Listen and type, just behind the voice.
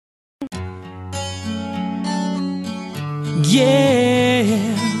Yeah,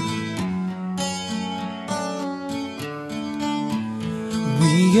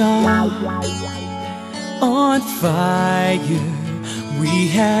 we are on fire. We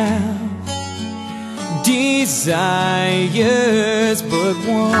have desires, but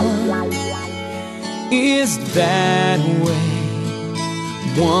one is that way.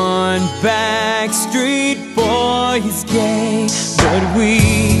 One backstreet boy is gay, but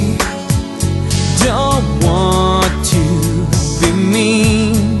we don't want to be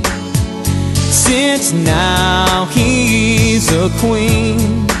mean, since now he's a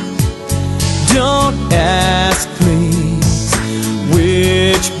queen. Don't ask please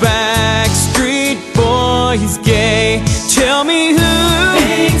which backstreet boy is gay. Tell me who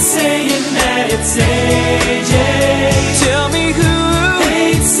ain't saying that it's AJ. Tell me who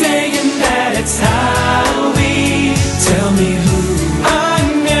ain't saying that it's Howie. Tell me who. I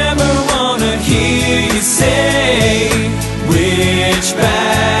never wanna hear you say which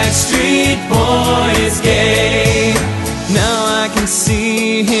backstreet boy is gay. Now I can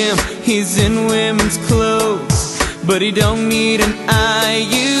see him, he's in women's clothes, but he don't need an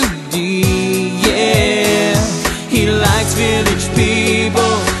IUD, yeah. He likes village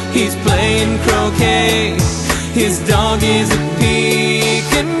people, he's playing croquet. His dog is a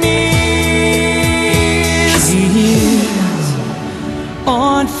Pekingese. He is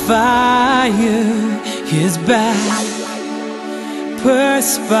on fire, his back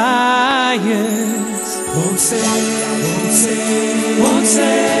perspires. Won't say, won't say, won't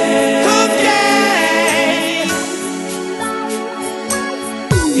say. Okay.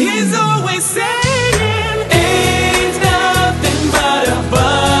 He's always saying ain't nothing but a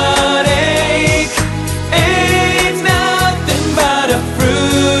buttache, ain't nothing but a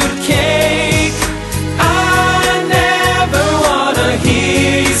fruitcake. I never wanna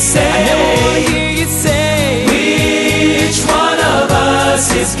hear you say, which one of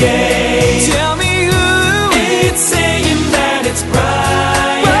us is gay. Tell me who Ain't saying that it's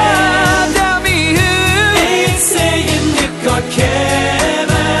Brian. well, tell me who Ain't saying Nick or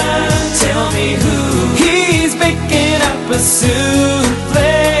Kevin. Tell me who. he's baking up a souffle.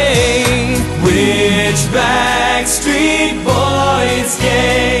 Which backstreet boy